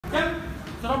Chân,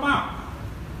 sao mau?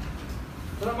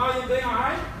 Sao mau như thế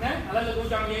hỏi? Nè, ở đây tôi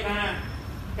chọn vậy nè.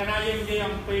 Cái này gì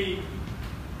ông pì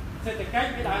sẽ tự cách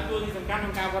cái đại tôi thì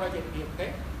tầm cao qua đó chạy điểm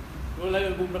thế. Rồi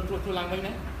lấy bùm đập chuột làm mấy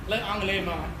nè, lấy ong lên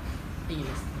mà.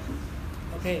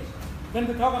 Okay. When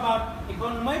we talk about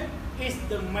economic, is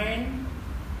the main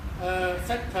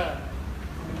sector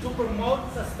to promote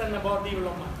sustainable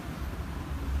development.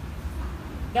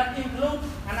 That includes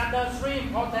another three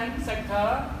important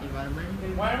sectors: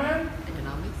 environment,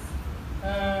 economics,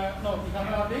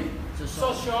 economic,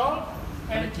 social,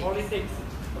 and politics.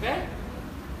 Okay?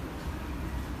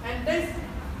 And these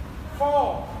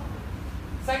four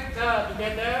sectors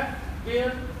together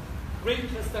will reach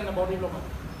sustainable development.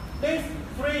 These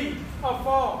three or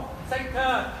four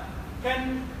sectors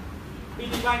can be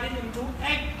divided into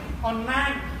 8 or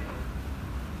 9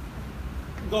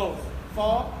 goals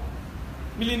for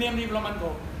Millennium Development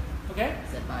Goal. Okay?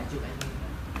 Set by UN.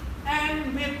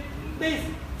 And with these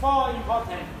 4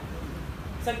 important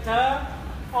sectors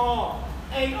or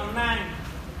 8 or 9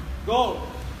 goals,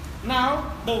 now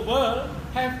the world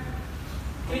have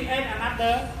created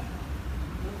another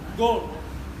goal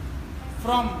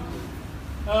from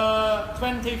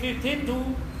 2015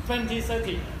 to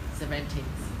 2030. 17.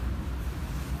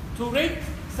 To reach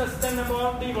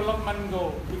sustainable development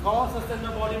goal, because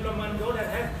sustainable development goal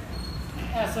that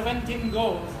has 17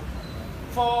 goals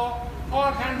for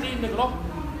all countries in the globe.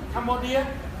 Cambodia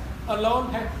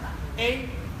alone has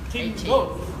 18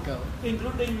 goals,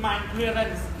 including mine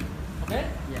clearance. Okay?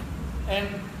 Yeah. And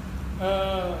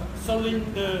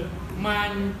solving the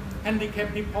mine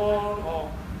handicapped people or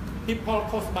people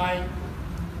caused by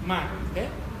mine. Okay?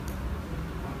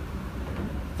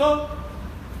 So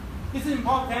this is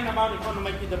important about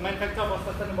economic is the main factor for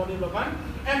sustainable development.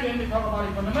 And when we talk about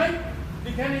economic,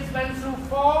 we can explain through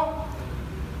four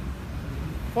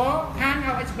kind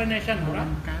of explanation. Right?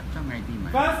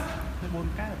 First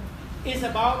is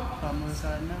about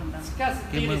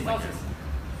scarcity resources.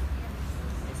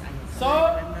 So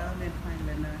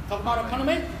talk about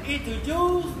economic is to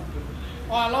use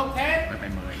or allocate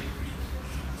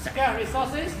scarce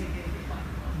resources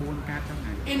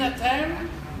in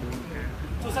attempt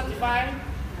to satisfy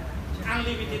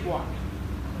unlimited want.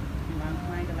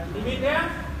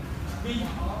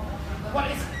 What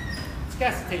is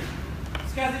scarcity?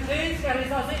 Scarcity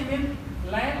resources means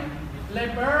land,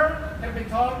 labor,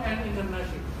 capital, and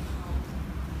international.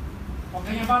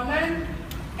 Talking about land,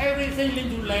 everything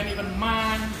linked to land, even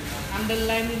mine, under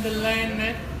land, in the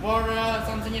land, water,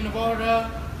 something in the water,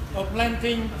 or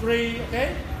planting tree,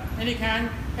 okay? Any kind,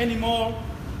 animal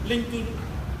linked to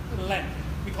land.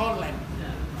 We call land.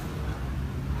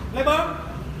 Labor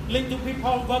linked to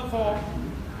people work for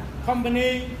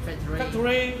company,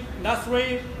 factory,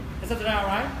 industry, etc.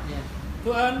 Right? Yeah.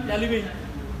 To earn their living.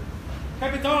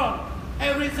 Capital,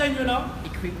 everything you know,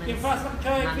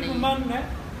 infrastructure, equipment,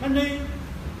 money,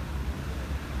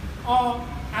 or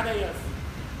other years.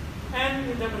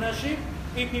 And entrepreneurship,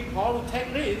 if people who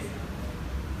take risks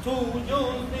to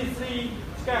use these three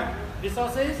scarce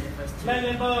resources,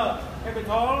 labor,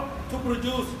 capital, to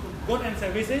produce goods and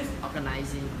services,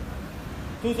 organizing,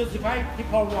 to satisfy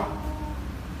people want,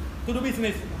 to do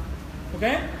business.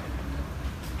 Okay?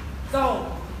 So,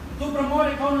 to promote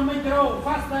economic growth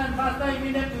faster and faster,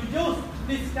 we need to use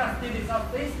these scarcity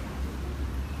resources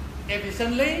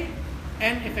efficiently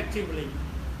and effectively.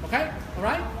 Okay?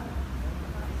 Alright?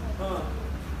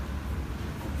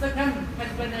 Second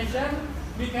explanation,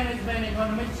 we can explain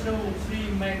economics through three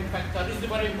main factors. This is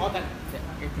very important.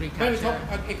 When we talk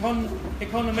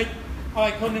economic or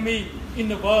economy in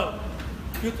the world,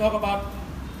 you talk about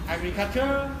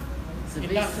agriculture,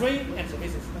 industry, and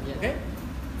services. Yeah. Okay?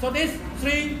 So these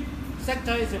three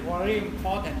sectors is very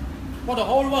important for the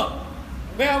whole world,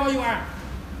 wherever you are.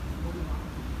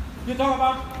 You talk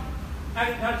about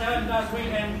agriculture, industry,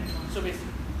 and service.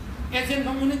 Asian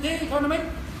community economic,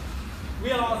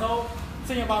 we are also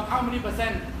think about how many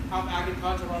percent of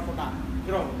agricultural product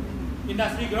grow,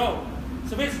 industry grow,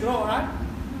 service grow, right?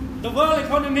 The world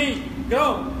economy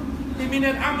grow. It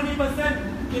means how many percent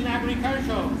in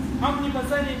agriculture, how many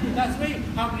percent in industry,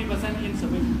 how many percent in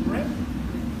service, right?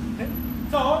 Okay.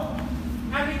 So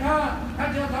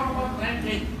agriculture talk about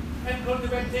planting and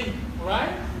cultivating,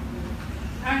 right?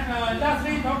 And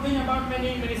industry talking about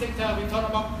many sectors. We talk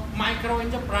about micro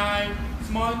enterprise,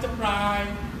 small enterprise,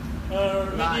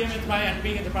 medium enterprise, and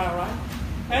big enterprise, right?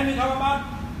 And we talk about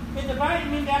enterprise,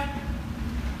 means that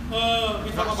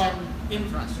we talk about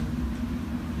construction.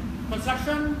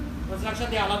 Construction,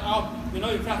 there are a lot of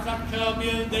infrastructure,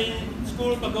 building,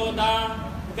 school, pagoda,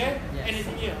 okay? Yes.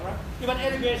 Anything here, right? Even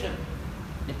irrigation.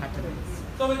 Departments.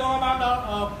 So we talk about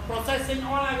the processing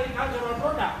all agricultural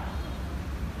product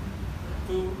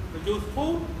to produce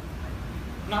food,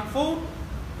 not food.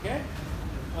 Okay.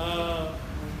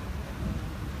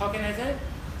 How can I say?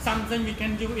 Something we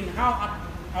can do in house,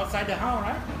 outside the house,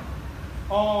 right?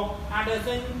 Or other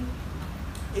thing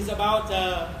is about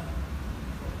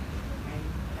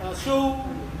shoe,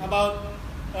 about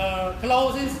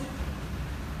clothes.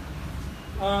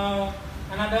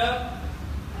 Another,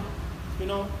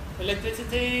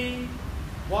 electricity,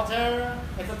 water,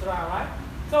 etc. Right?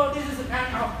 So this is a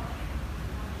kind of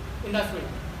industry.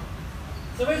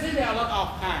 So basically there are a lot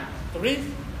of kinds.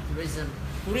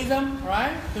 Tourism,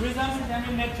 right? Tourism, I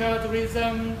mean nature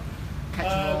tourism,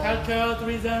 culture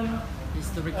tourism,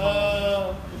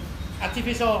 historical,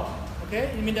 artificial.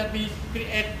 Okay, it means that we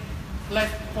create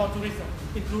place for tourism,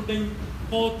 including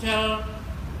hotel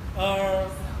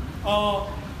or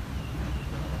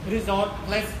resort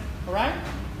place. Alright?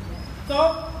 So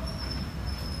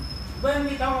when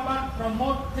we talk about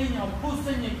promoting or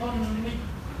pushing economy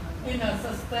in a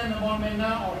sustainable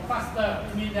manner or faster,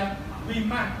 it means that we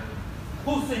must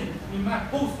push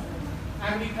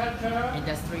agriculture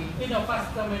industry in a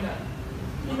faster manner.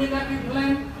 It means that we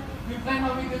plan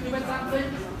or we cultivate something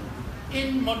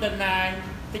in modernized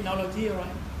technology,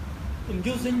 right? In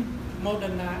using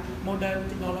modern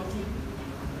technology.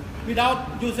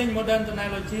 Without using modern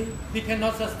technology, we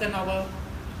cannot sustain our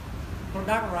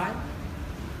product, right?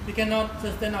 We cannot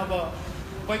sustain our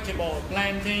vegetable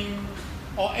planting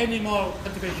or animal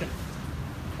cultivation.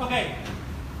 Okay,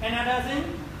 another thing,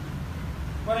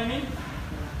 what I mean?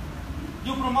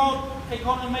 You promote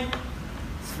economic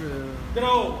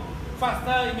grow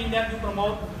faster, it means that you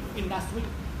promote industry.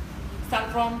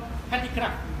 Start from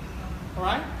handicraft,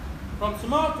 alright? From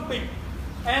small to big,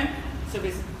 and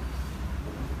service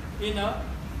in a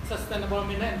sustainable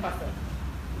manner and faster.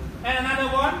 And another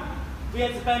one, we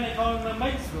expand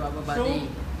economics through our body,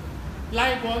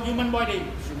 like human body.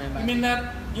 It means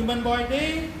that human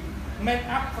body made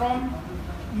up from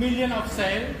millions of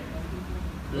cells,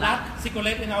 blood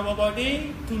circulate in our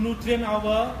body to nutrient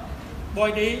our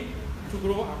body to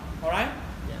grow up. Alright?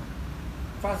 Yeah.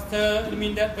 Faster, it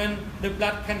means that when the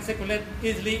blood can circulate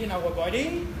easily in our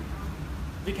body,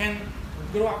 we can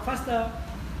grow up faster.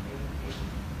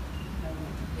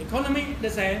 Economy the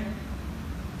same,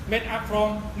 made up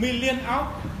from millions of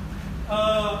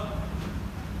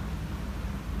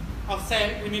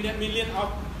cells. We mean that million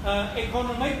of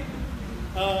economic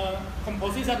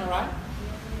composition, right?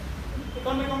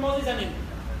 Economic composition in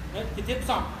it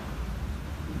some.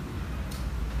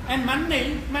 And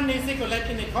money circulate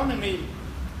in economy.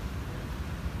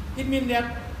 It means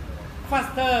that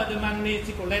faster the money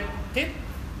circulated,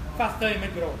 faster it may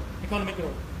grow, economic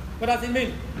growth. What does it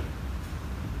mean?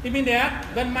 It means that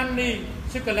when money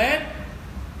circulates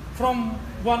from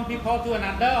one people to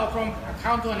another or from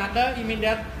account to another, it means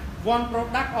that one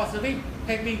product or service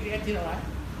has been created, right?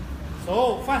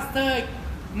 So faster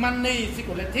money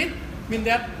circulated means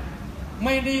that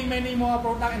many more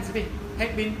products and service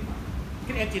have been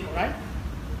created, right?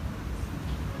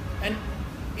 And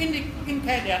in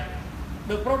case that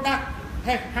the product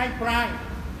has high price,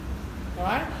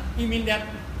 right? It means that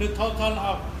the total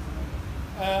of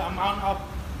amount of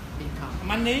income,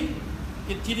 money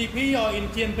in GDP or in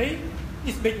GNP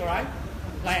is big, right?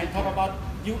 Like I talk about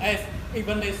US,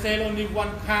 even they sell only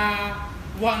one car,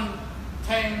 one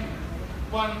tank,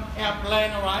 one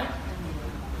airplane, alright?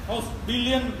 Those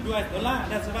billion US dollars.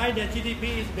 That's why the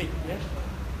GDP is big. Yes?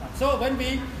 So when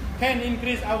we can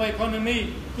increase our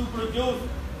economy to produce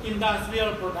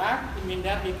industrial product, it means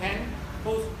that we can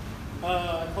push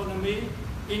economy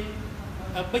in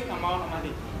a big amount of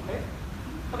money. Okay?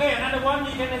 Okay, another one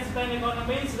you can explain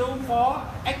economy is room for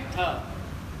actor.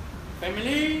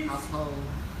 Family, household,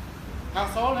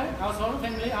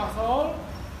 family, household,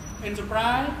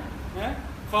 enterprise,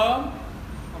 firm,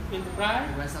 enterprise,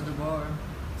 the rest of the world,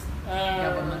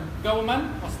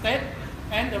 government or state,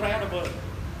 and the rest of the world.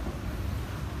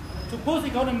 To push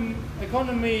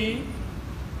economy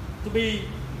to be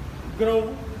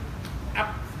grow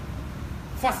up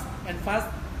faster and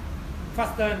faster,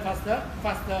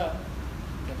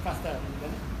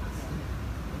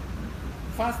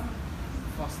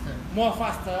 more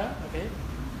faster, okay.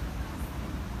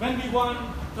 When we want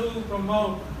to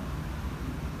promote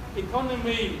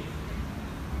economy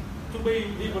to be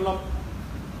developed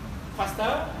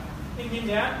faster, it means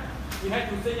that we have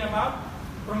to think about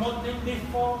promoting these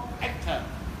four actors.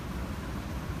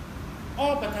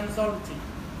 All potentiality.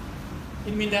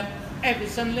 It means that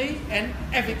efficiently and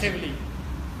effectively.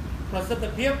 ប្រសិទ្ធ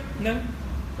ភាពនិង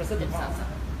ប្រសិទ្ធភាព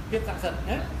ភាពស័ក្តិសិទ្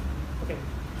ធិ Okay.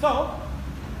 So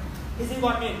this is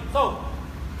what I mean. So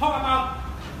talk about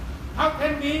how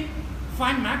can we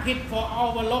find market for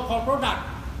our local product.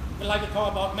 We like to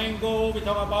talk about mango, we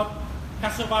talk about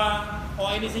cassava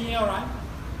or anything else, right?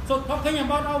 So talking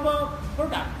about our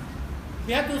product,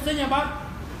 we have to think about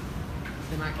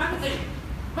The market.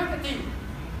 Marketing.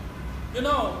 You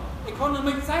know,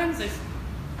 economic sciences.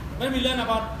 When we learn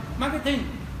about marketing,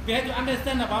 we have to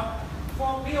understand about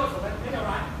 4 fields of it,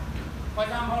 right? For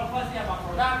example, first is about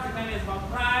product, second is about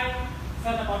price,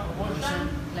 third about promotion,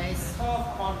 Place.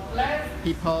 fourth about place,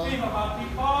 People. fifth about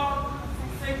people,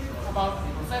 sixth about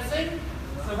processing,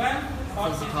 seventh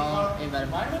about Physical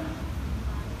environment.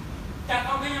 Just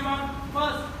talking about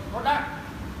first product.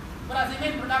 What does it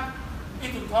mean product? It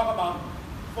to talk about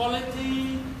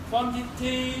quality,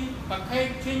 quantity,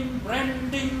 packaging,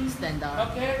 branding, Standard.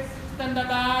 okay,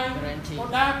 standardized Guarantee.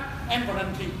 product and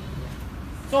warranty.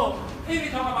 So if we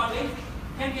talk about this,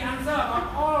 can we answer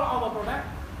about all our product?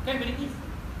 Can we eat?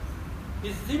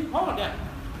 It's simple that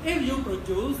if you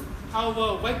produce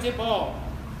our vegetable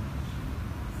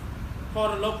for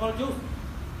the local use,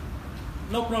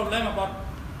 no problem about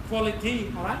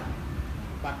quality, alright?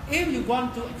 But if you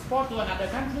want to export to another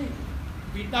country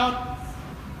without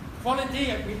quality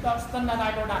and without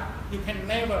standardized product, you can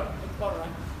never export,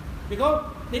 right? Because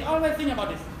they always think about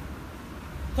this.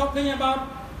 Talking about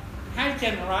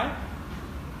hygiene, right?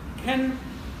 Can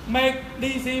make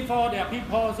disease for their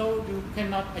people, so you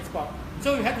cannot export.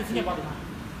 So you have to think about it.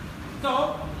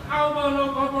 So our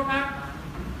local product,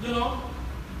 you know,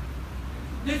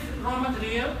 this raw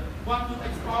material want to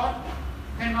export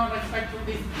cannot respect to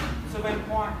this 7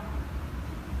 point.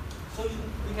 So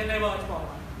you can never export.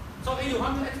 So if you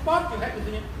want to export, you have to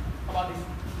think about this.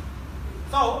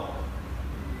 So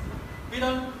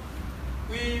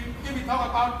if we talk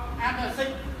about other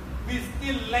things, we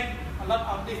still lack a lot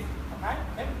of this.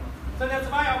 Okay? So that's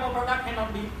why our product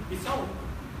cannot be sold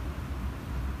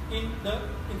in the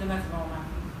international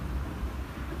market.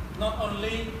 Not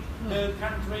only the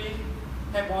country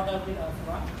have border with us,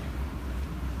 right?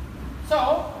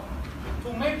 So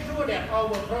to make sure that our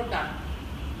product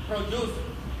produce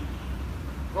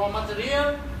raw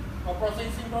material or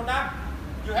processing product,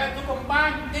 you have to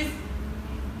combine these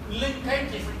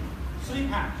linkages, 3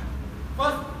 parts.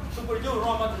 First, to produce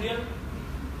raw material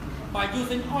by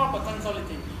using all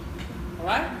potentiality.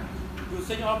 Alright?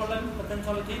 Using all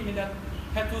potentiality means that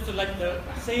have to select the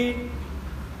seed,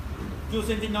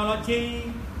 using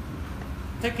technology,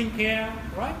 taking care,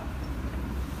 right?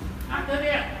 After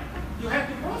that, you have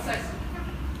to process.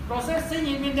 Processing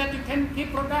it means that you can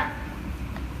keep product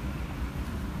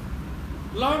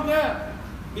longer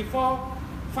before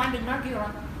finding market,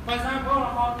 right? For example,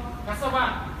 about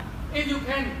cassava, if you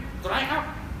can dry up,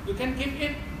 you can keep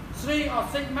it 3 or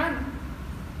 6 months.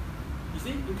 You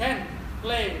see, you can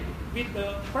play with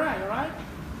the price, right?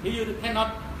 If you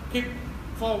cannot keep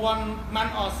for 1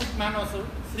 month or 6 months or so,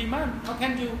 3 months, how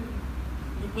can you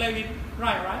play with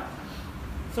price, right?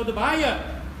 So the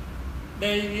buyer,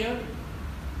 they will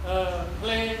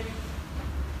play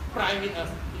price with us.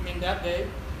 It means that they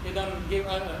don't give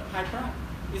us a high price.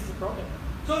 It's the problem.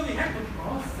 So we have to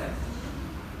process.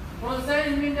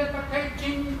 Process means the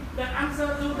packaging that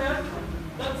answer to the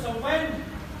solvent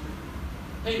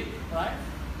thing, right?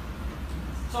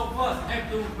 So first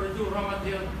have to produce raw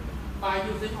material by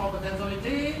using all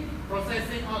potentiality,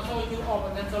 processing also use all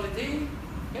potentiality,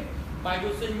 okay? By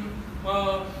using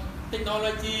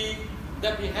technology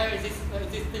that we have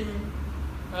existing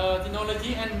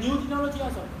technology and new technology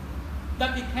also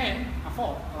that we can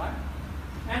afford, right?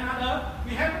 And other,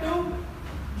 we have to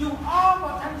use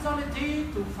all potentiality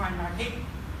to find market.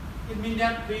 It means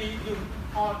that we use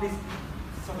all these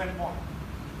 7 points.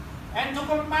 And to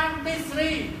combine these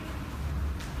 3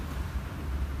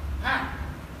 parts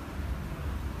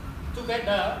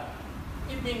together,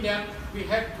 it means that we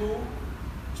have to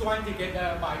join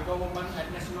together by government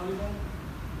at national level,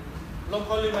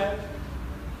 local level,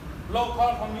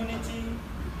 local community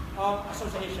or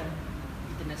association,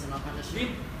 International partnership. with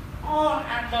all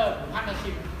other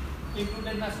partnership,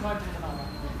 including national and international,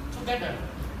 together.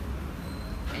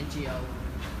 NGO.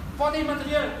 For the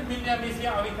material, it means that we see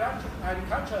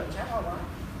agriculture, channel,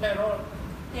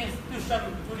 institution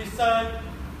to research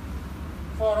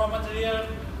for raw material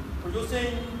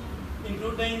producing,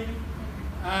 including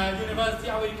university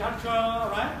agriculture,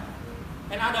 right?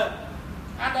 And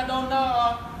other donor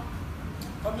or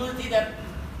community that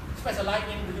specialize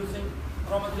in producing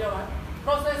raw material, right?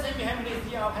 Processing, we have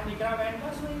Ministry of Handicraft and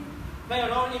Industry, play a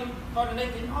role in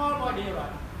coordinating all body,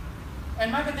 right?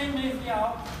 And marketing, Ministry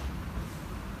of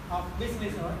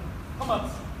Business, right?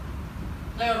 Commerce,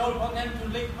 play a role for them to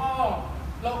link all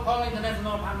local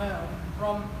international partners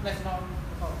from national.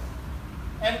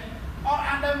 And all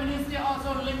other ministry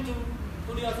also linked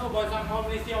to the also, for example,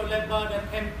 Ministry of Labor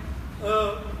that can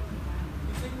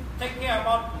take care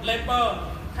about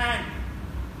labor time.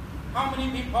 How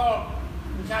many people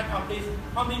in charge of this?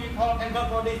 How many people can work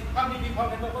for this? How many people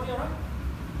can work for the other?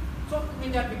 So it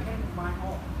means that we can combine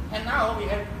all. And now we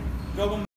have government.